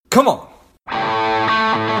Come on.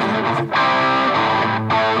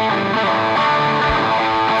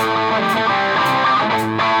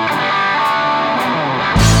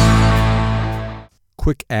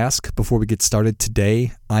 Quick ask before we get started.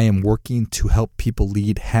 Today, I am working to help people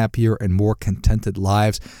lead happier and more contented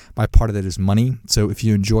lives. My part of that is money. So if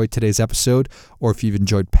you enjoyed today's episode or if you've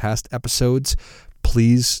enjoyed past episodes,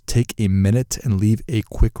 please take a minute and leave a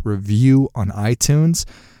quick review on iTunes.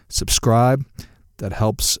 Subscribe. That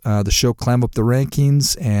helps the show climb up the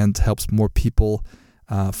rankings and helps more people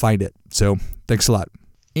find it. So thanks a lot.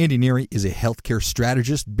 Andy Neary is a healthcare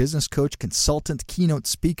strategist, business coach, consultant, keynote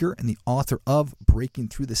speaker, and the author of Breaking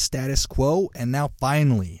Through the Status Quo, and now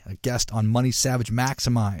finally a guest on Money Savage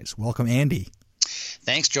Maximize. Welcome, Andy.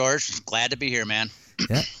 Thanks, George. Glad to be here, man.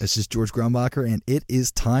 Yeah, this is George Grumbacher, and it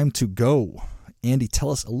is time to go. Andy,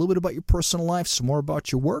 tell us a little bit about your personal life, some more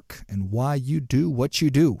about your work, and why you do what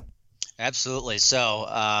you do. Absolutely.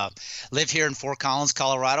 So live here in Fort Collins,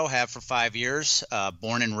 Colorado, have for 5 years,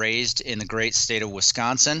 born and raised in the great state of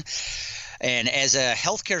Wisconsin. And as a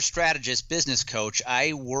healthcare strategist, business coach,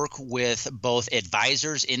 I work with both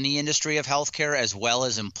advisors in the industry of healthcare as well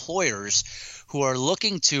as employers who are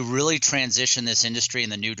looking to really transition this industry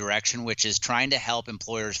in the new direction, which is trying to help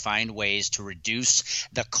employers find ways to reduce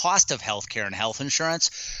the cost of healthcare and health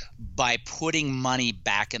insurance by putting money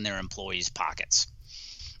back in their employees' pockets.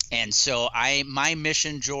 And so my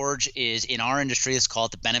mission, George, is in our industry, it's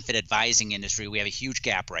called the benefit advising industry. We have a huge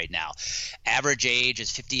gap right now. Average age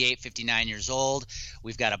is 58, 59 years old.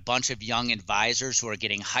 We've got a bunch of young advisors who are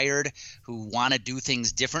getting hired who want to do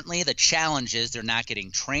things differently. The challenge is they're not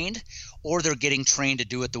getting trained, or they're getting trained to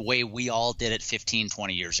do it the way we all did it 15,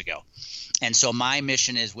 20 years ago. And so my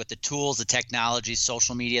mission is with the tools, the technology,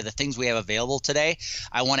 social media, the things we have available today,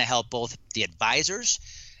 I want to help both the advisors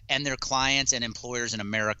and their clients and employers in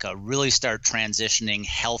America really start transitioning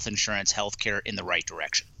health insurance, healthcare in the right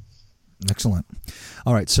direction. Excellent.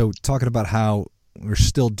 All right. So talking about how we're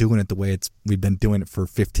still doing it the way we've been doing it for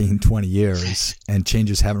 15, 20 years and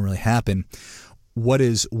changes haven't really happened. What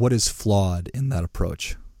is flawed in that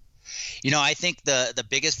approach? You know, I think the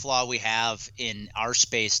biggest flaw we have in our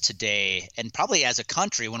space today, and probably as a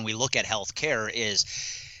country when we look at healthcare, is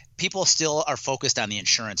people still are focused on the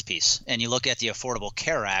insurance piece. And you look at the Affordable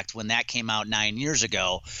Care Act, when that came out 9 years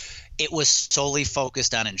ago, it was solely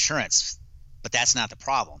focused on insurance. But that's not the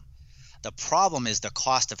problem. The problem is the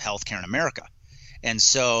cost of healthcare in America. And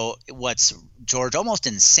so what's, George, almost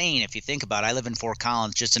insane if you think about it, I live in Fort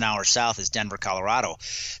Collins, just an hour south is Denver, Colorado.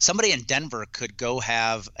 Somebody in Denver could go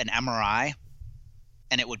have an MRI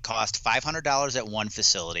and it would cost $500 at one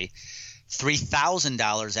facility,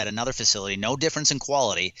 $3,000 at another facility, no difference in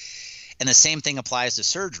quality. And the same thing applies to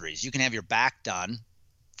surgeries. You can have your back done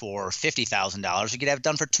for $50,000. You could have it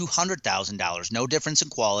done for $200,000, no difference in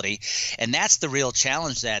quality. And that's the real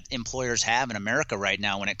challenge that employers have in America right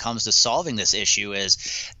now when it comes to solving this issue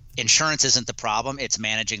is insurance isn't the problem. It's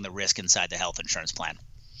managing the risk inside the health insurance plan.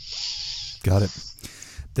 Got it.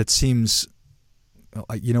 That seems...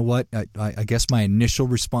 You know what? I guess my initial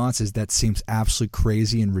response is that seems absolutely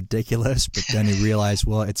crazy and ridiculous, but then you realize,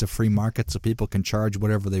 well, it's a free market, so people can charge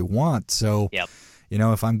whatever they want. So, yep. You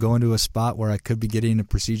know, if I'm going to a spot where I could be getting a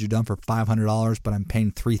procedure done for $500, but I'm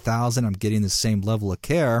paying $3,000, I'm getting the same level of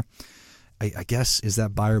care. I guess, is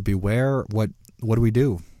that buyer beware? What do we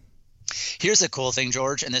do? Here's the cool thing,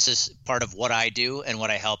 George, and this is part of what I do and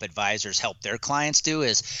what I help advisors help their clients do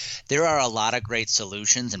is there are a lot of great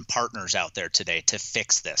solutions and partners out there today to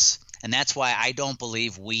fix this. And that's why I don't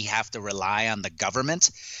believe we have to rely on the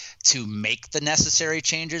government to make the necessary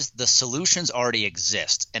changes. The solutions already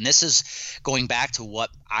exist. And this is going back to what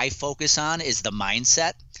I focus on is the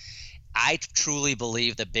mindset. I truly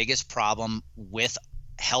believe the biggest problem with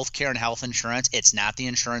healthcare and health insurance, it's not the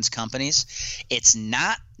insurance companies. It's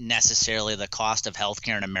not necessarily the cost of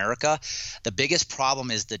healthcare in America. The biggest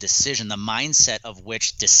problem is the decision, the mindset of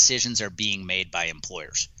which decisions are being made by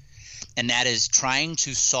employers. And that is trying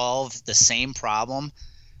to solve the same problem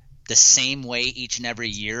the same way each and every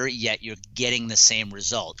year, yet you're getting the same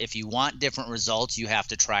result. If you want different results, you have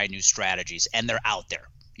to try new strategies, and they're out there.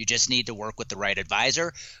 You just need to work with the right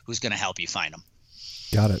advisor who's going to help you find them.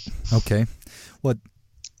 Got it. Okay. Well,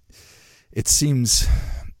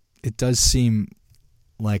 it does seem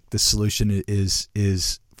like the solution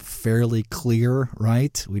is fairly clear,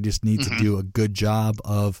 right? We just need to do a good job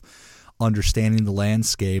of understanding the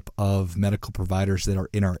landscape of medical providers that are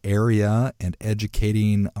in our area and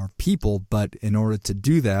educating our people. But in order to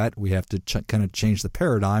do that, we have to kind of change the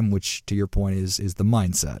paradigm, which to your point is the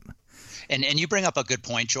mindset. And you bring up a good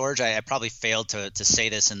point, George. I probably failed to say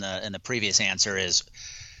this in the previous answer is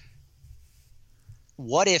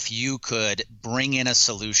what if you could bring in a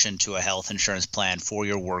solution to a health insurance plan for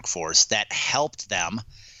your workforce that helped them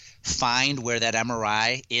find where that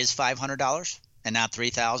MRI is $500 and not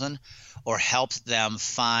 $3,000, or helped them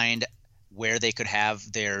find where they could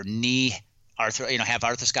have their have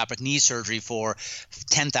arthroscopic knee surgery for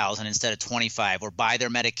 $10,000 instead of $25,000, or buy their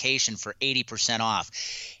medication for 80% off?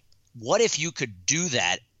 What if you could do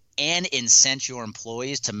that and incent your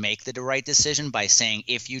employees to make the right decision by saying,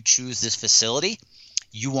 if you choose this facility,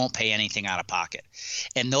 you won't pay anything out of pocket?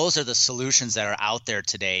 And those are the solutions that are out there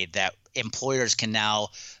today that employers can now,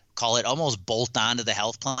 call it, almost bolt onto the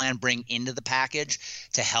health plan, bring into the package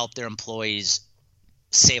to help their employees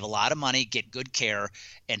save a lot of money, get good care,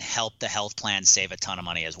 and help the health plan save a ton of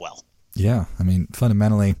money as well. Yeah. I mean,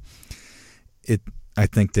 fundamentally, I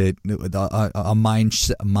think that a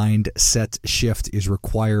mindset shift is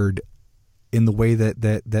required in the way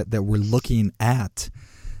that we're looking at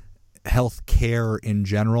health care in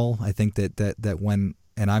general. I think that when,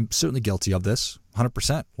 and I'm certainly guilty of this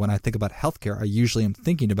 100%, when I think about healthcare, I usually am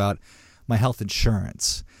thinking about my health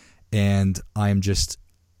insurance, and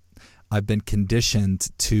I've been conditioned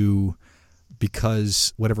to,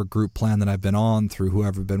 because whatever group plan that I've been on through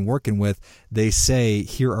whoever I've been working with, they say,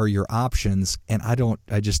 here are your options. And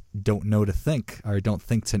I just don't know to think, or I don't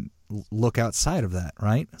think to look outside of that.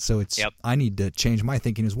 Right. So I need to change my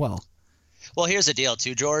thinking as well. Well, here's the deal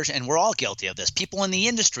too, George, and we're all guilty of this. People in the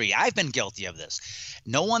industry, I've been guilty of this.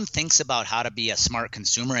 No one thinks about how to be a smart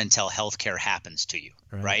consumer until healthcare happens to you,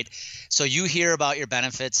 right? So you hear about your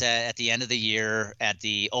benefits at the end of the year at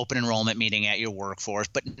the open enrollment meeting at your workforce,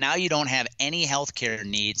 but now you don't have any healthcare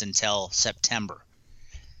needs until September.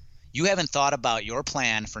 You haven't thought about your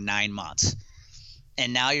plan for 9 months.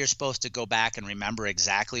 And now you're supposed to go back and remember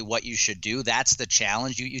exactly what you should do. That's the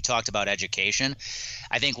challenge. You talked about education.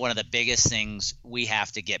 I think one of the biggest things we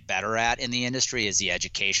have to get better at in the industry is the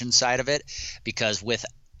education side of it, because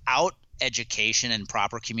without education and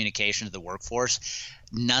proper communication to the workforce,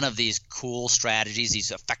 none of these cool strategies,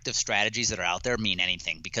 these effective strategies that are out there mean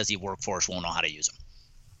anything, because the workforce won't know how to use them.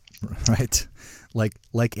 Right.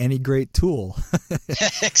 Like any great tool.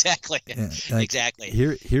 Exactly. Yeah, exactly.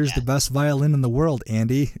 Here's the best violin in the world,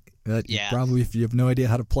 Andy. Probably if you have no idea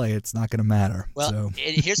how to play, it's not going to matter. Well,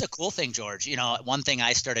 here's a cool thing, George. One thing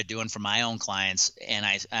I started doing for my own clients, and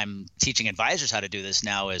I'm teaching advisors how to do this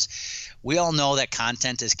now, is we all know that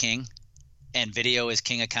content is king, and video is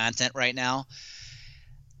king of content right now.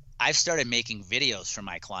 I've started making videos for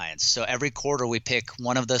my clients. So every quarter we pick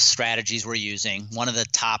one of the strategies we're using, one of the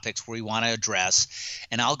topics we want to address,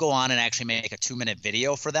 and I'll go on and actually make a 2-minute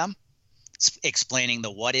video for them explaining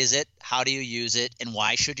the what is it, how do you use it, and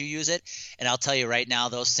why should you use it. And I'll tell you right now,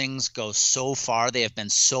 those things go so far. They have been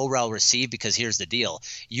so well received, because here's the deal.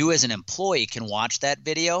 You as an employee can watch that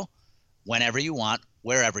video whenever you want,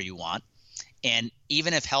 wherever you want. And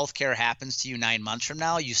even if healthcare happens to you 9 months from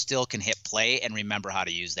now, you still can hit play and remember how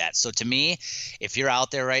to use that. So to me, if you're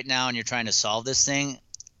out there right now and you're trying to solve this thing,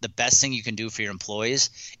 the best thing you can do for your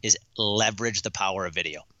employees is leverage the power of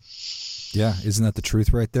video. Yeah, isn't that the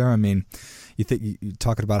truth right there? I mean, you're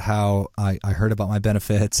talking about how I heard about my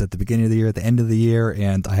benefits at the beginning of the year, at the end of the year,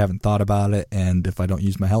 and I haven't thought about it. And if I don't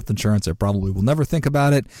use my health insurance, I probably will never think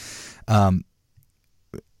about it. And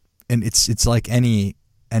it's like any,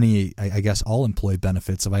 I guess, all employee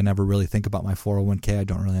benefits. If I never really think about my 401k, I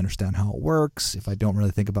don't really understand how it works. If I don't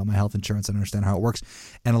really think about my health insurance, I don't understand how it works.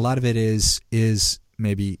 And a lot of it is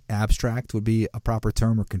maybe abstract would be a proper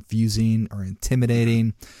term, or confusing or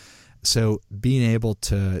intimidating. So being able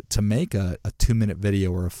to make a 2-minute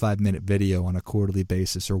video or a 5-minute video on a quarterly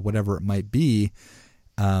basis, or whatever it might be,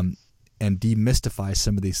 and demystify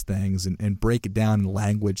some of these things and break it down in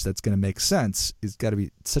language that's going to make sense, is got to be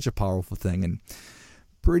such a powerful thing. And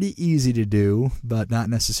pretty easy to do, but not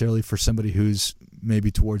necessarily for somebody who's maybe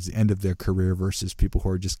towards the end of their career versus people who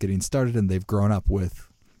are just getting started and they've grown up with,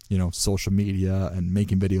 social media and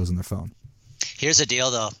making videos on their phone. Here's the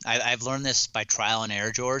deal, though. I've learned this by trial and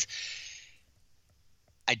error, George.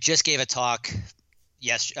 I just gave a talk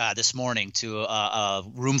this morning to a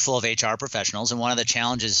room full of HR professionals, and one of the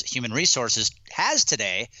challenges human resources has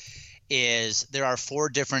today is there are 4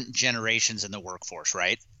 different generations in the workforce,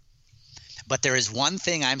 right? But there is one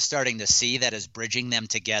thing I'm starting to see that is bridging them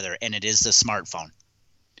together, and it is the smartphone.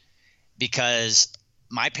 Because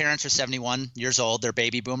my parents are 71 years old; they're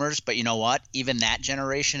baby boomers. But you know what? Even that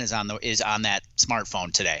generation is on that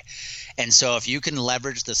smartphone today. And so, if you can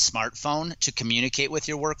leverage the smartphone to communicate with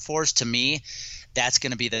your workforce, to me, that's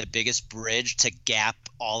going to be the biggest bridge to gap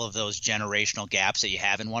all of those generational gaps that you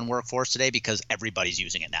have in one workforce today, because everybody's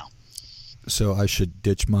using it now. So I should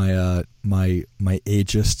ditch my my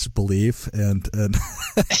ageist belief and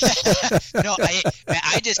No,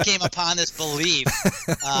 I just came upon this belief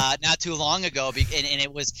not too long ago, and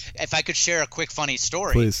it was, if I could share a quick funny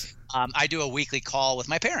story. Please. I do a weekly call with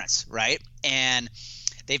my parents, right? And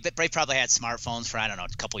they probably had smartphones for, I don't know,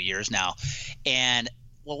 a couple years now. And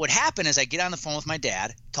what would happen is I get on the phone with my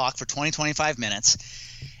dad, talk for 20, 25 minutes,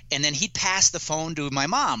 and then he'd pass the phone to my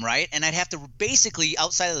mom, right? And I'd have to basically,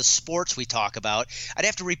 outside of the sports we talk about, I'd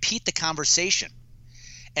have to repeat the conversation.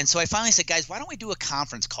 And so I finally said, guys, why don't we do a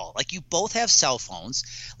conference call? Like, you both have cell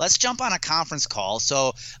phones. Let's jump on a conference call.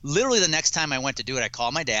 So literally the next time I went to do it, I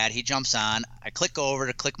call my dad. He jumps on. I click over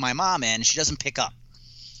to click my mom in. She doesn't pick up.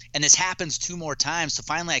 And this happens 2 more times. So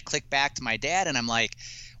finally I click back to my dad, and I'm like,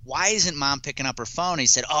 why isn't mom picking up her phone? And he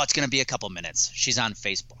said, oh, it's going to be a couple minutes. She's on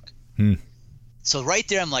Facebook. So right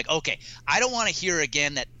there, I'm like, okay, I don't want to hear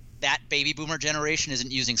again that baby boomer generation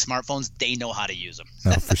isn't using smartphones. They know how to use them.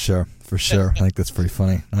 No, for sure. For sure. I think that's pretty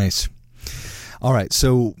funny. Nice. All right.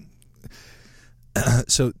 So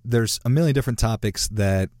there's a million different topics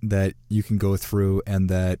that you can go through, and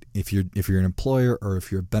that if you're an employer or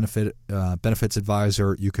if you're a benefits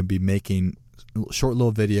advisor, you can be making short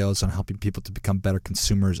little videos on helping people to become better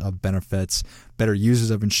consumers of benefits, better users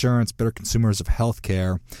of insurance, better consumers of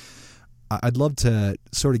healthcare. I'd love to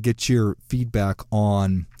sort of get your feedback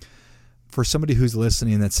on, for somebody who's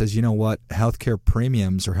listening that says, you know what, healthcare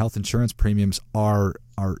premiums or health insurance premiums are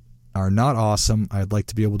not awesome. I'd like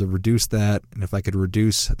to be able to reduce that. And if I could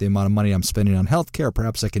reduce the amount of money I'm spending on healthcare,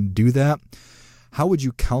 perhaps I can do that. How would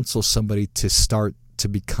you counsel somebody to start to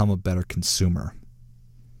become a better consumer?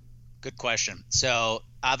 Good question. So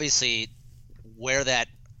obviously where that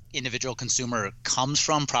individual consumer comes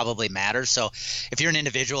from probably matters. So if you're an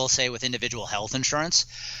individual, say with individual health insurance,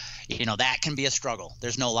 that can be a struggle.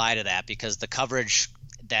 There's no lie to that, because the coverage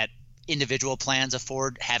that individual plans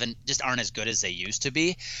afford aren't as good as they used to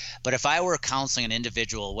be. But if I were counseling an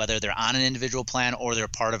individual, whether they're on an individual plan or they're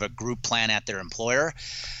part of a group plan at their employer,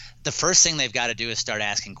 the first thing they've got to do is start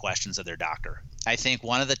asking questions of their doctor. I think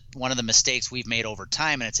one of the mistakes we've made over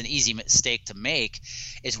time, and it's an easy mistake to make,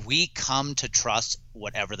 is we come to trust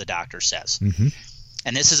whatever the doctor says. Mm-hmm.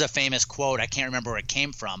 And this is a famous quote. I can't remember where it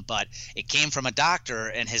came from, but it came from a doctor,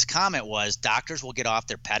 and his comment was, doctors will get off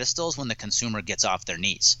their pedestals when the consumer gets off their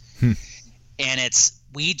knees. And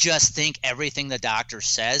we just think everything the doctor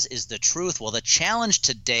says is the truth. Well, the challenge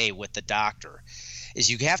today with the doctor is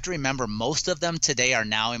you have to remember most of them today are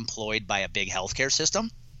now employed by a big healthcare system.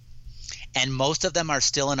 And most of them are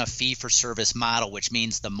still in a fee-for-service model, which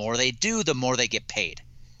means the more they do, the more they get paid.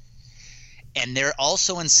 And they're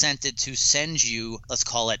also incented to send you, let's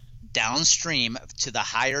call it downstream, to the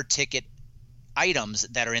higher ticket items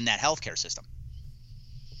that are in that healthcare system.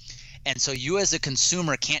 And so you as a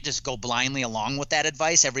consumer can't just go blindly along with that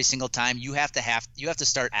advice every single time. You have to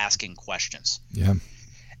start asking questions. Yeah.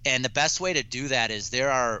 And the best way to do that is there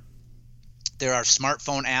are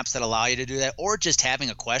smartphone apps that allow you to do that, or just having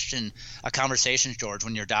a conversation, George,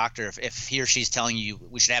 when your doctor, if he or she's telling you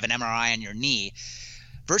we should have an MRI on your knee,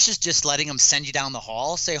 versus just letting them send you down the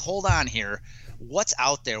hall. Say, hold on here, what's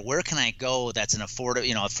out there? Where can I go that's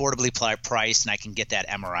affordably priced and I can get that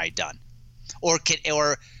MRI done? Or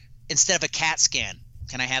instead of a CAT scan,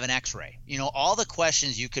 can I have an X-ray? All the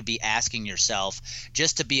questions you could be asking yourself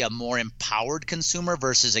just to be a more empowered consumer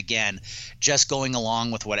versus, again, just going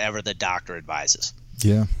along with whatever the doctor advises.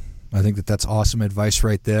 Yeah, I think that's awesome advice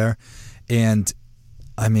right there. And,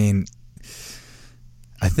 I mean,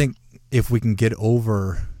 I think if we can get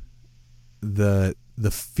over the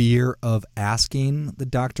fear of asking the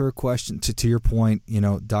doctor a question, to your point,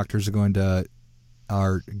 doctors are going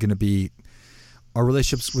to be, our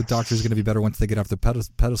relationships with doctors are going to be better once they get off their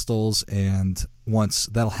pedestals, and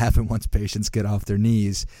that'll happen once patients get off their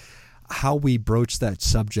knees. How we broach that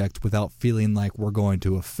subject without feeling like we're going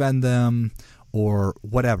to offend them or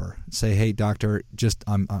whatever. Say, hey, doctor, just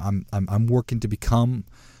I'm working to become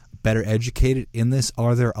better educated in this.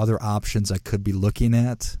 Are there other options I could be looking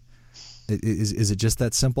at? Is it just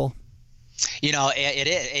that simple? It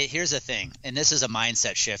is. Here's the thing, and this is a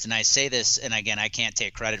mindset shift, and I say this, and again, I can't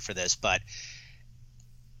take credit for this, but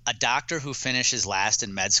a doctor who finishes last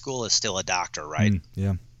in med school is still a doctor, right?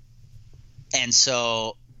 Yeah. And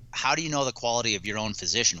so how do you know the quality of your own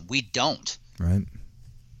physician? We don't. Right.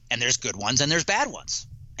 And there's good ones and there's bad ones.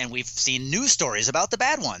 And we've seen news stories about the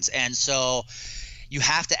bad ones. And so you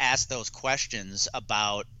have to ask those questions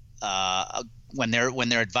about when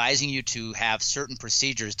they're advising you to have certain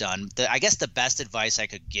procedures done. I guess the best advice I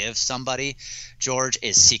could give somebody, George,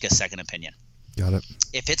 is seek a second opinion. Got it.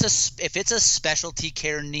 If it's a specialty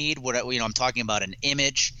care need, I'm talking about an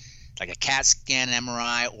image, like a CAT scan, an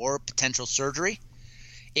MRI, or potential surgery,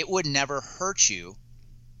 it would never hurt you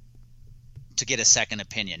to get a second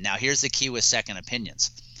opinion. Now, here's the key with second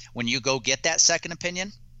opinions. When you go get that second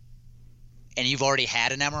opinion and you've already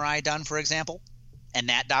had an MRI done, for example, and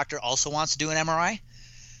that doctor also wants to do an MRI,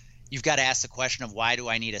 you've got to ask the question of, why do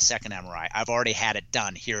I need a second MRI? I've already had it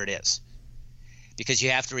done. Here it is. Because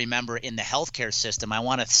you have to remember, in the healthcare system, I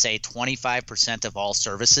want to say 25% of all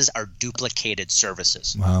services are duplicated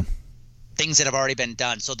services. Wow. Things that have already been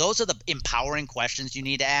done. So those are the empowering questions you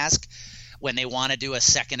need to ask when they want to do a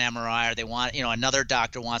second MRI, or they want, another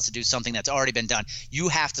doctor wants to do something that's already been done. You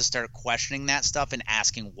have to start questioning that stuff and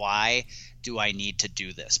asking, why do I need to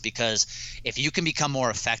do this? Because if you can become more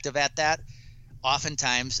effective at that,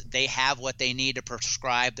 oftentimes they have what they need to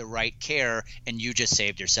prescribe the right care, and you just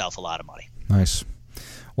saved yourself a lot of money. Nice.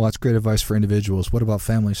 Well, that's great advice for individuals. What about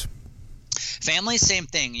families? Families, same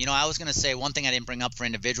thing. I was going to say one thing I didn't bring up for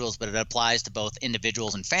individuals, but it applies to both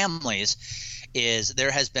individuals and families, is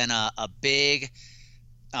there has been a big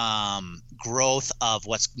growth of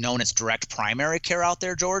what's known as direct primary care out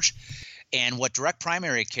there, George. And what direct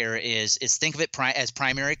primary care is think of it as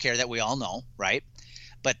primary care that we all know, right?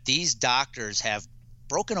 But these doctors have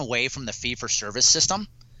broken away from the fee-for-service system,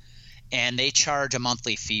 and they charge a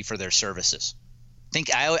monthly fee for their services.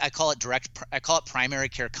 I call it primary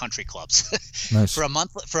care country clubs. Nice. For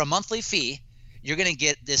a monthly fee, you're going to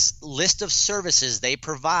get this list of services they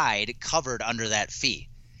provide covered under that fee.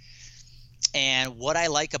 And what I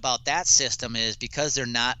like about that system is, because they're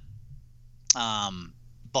not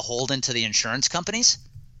beholden to the insurance companies,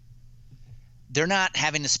 they're not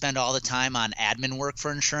having to spend all the time on admin work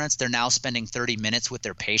for insurance. They're now spending 30 minutes with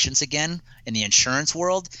their patients again. In the insurance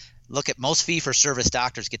world, look at most fee-for-service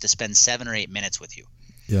doctors get to spend 7 or 8 minutes with you.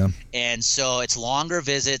 Yeah. And so it's longer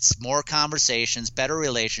visits, more conversations, better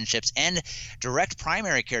relationships, and direct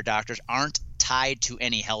primary care doctors aren't tied to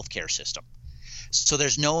any healthcare system. So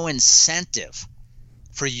there's no incentive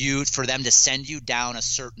for them to send you down a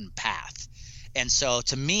certain path. And so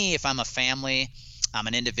to me, if I'm a family, I'm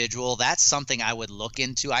an individual, that's something I would look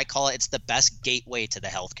into. I call it's the best gateway to the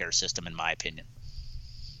healthcare system, in my opinion.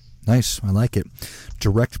 Nice. I like it.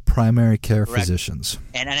 Direct primary care physicians.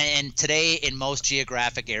 And today, in most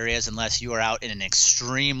geographic areas, unless you are out in an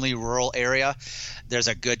extremely rural area, there's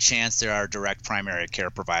a good chance there are direct primary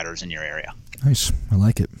care providers in your area. Nice. I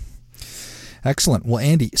like it. Excellent. Well,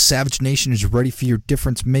 Andy, Savage Nation is ready for your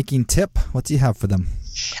difference-making tip. What do you have for them?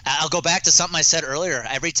 I'll go back to something I said earlier.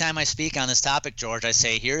 Every time I speak on this topic, George, I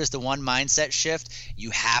say, here's the one mindset shift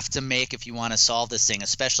you have to make if you want to solve this thing,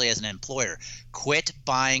 especially as an employer. Quit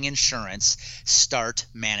buying insurance. Start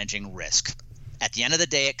managing risk. At the end of the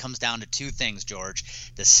day, it comes down to two things,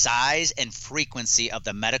 George: the size and frequency of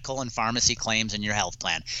the medical and pharmacy claims in your health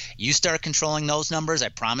plan. You start controlling those numbers, I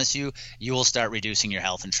promise you, you will start reducing your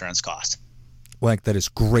health insurance cost. Well, that is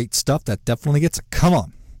great stuff. That definitely gets a come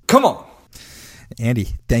on. Come on.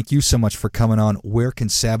 Andy, thank you so much for coming on. Where can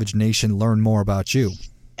Savage Nation learn more about you?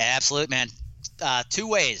 Absolutely, man. 2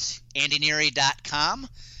 ways. AndyNeary.com,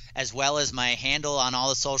 as well as my handle on all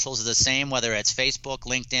the socials is the same, whether it's Facebook,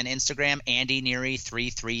 LinkedIn, Instagram,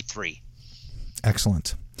 AndyNeary333.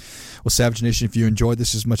 Excellent. Well, Savage Nation, if you enjoyed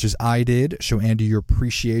this as much as I did, show Andy your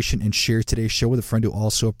appreciation and share today's show with a friend who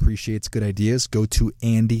also appreciates good ideas. Go to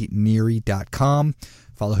AndyNeary.com.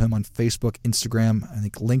 Follow him on Facebook, Instagram, I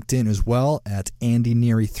think LinkedIn as well, at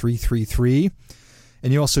AndyNeary333.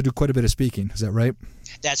 And you also do quite a bit of speaking. Is that right?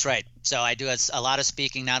 That's right. So I do a lot of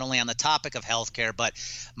speaking, not only on the topic of healthcare, but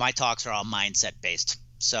my talks are all mindset based.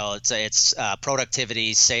 So it's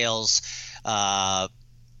productivity, sales,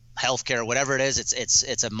 healthcare, whatever it is.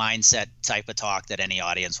 It's a mindset type of talk that any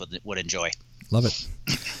audience would enjoy. Love it.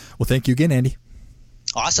 Well, thank you again, Andy.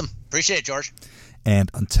 Awesome. Appreciate it, George.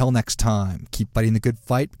 And until next time, keep fighting the good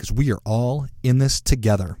fight, because we are all in this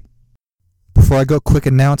together. Before I go, quick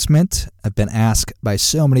announcement. I've been asked by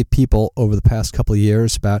so many people over the past couple of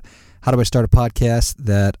years about how do I start a podcast,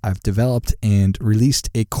 that I've developed and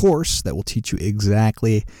released a course that will teach you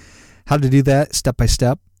exactly how to do that step by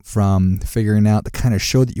step, from figuring out the kind of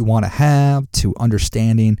show that you want to have to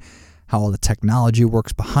understanding how all the technology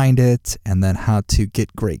works behind it, and then how to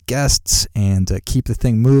get great guests and keep the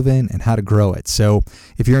thing moving and how to grow it. So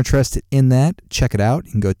if you're interested in that, check it out.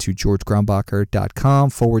 You can go to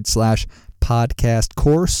georgegrumbacher.com/podcast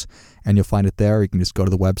course, and you'll find it there. You can just go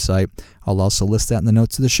to the website. I'll also list that in the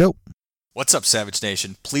notes of the show. What's up, Savage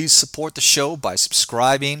Nation? Please support the show by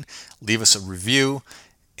subscribing, leave us a review,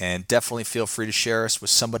 and definitely feel free to share us with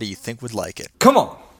somebody you think would like it. Come on!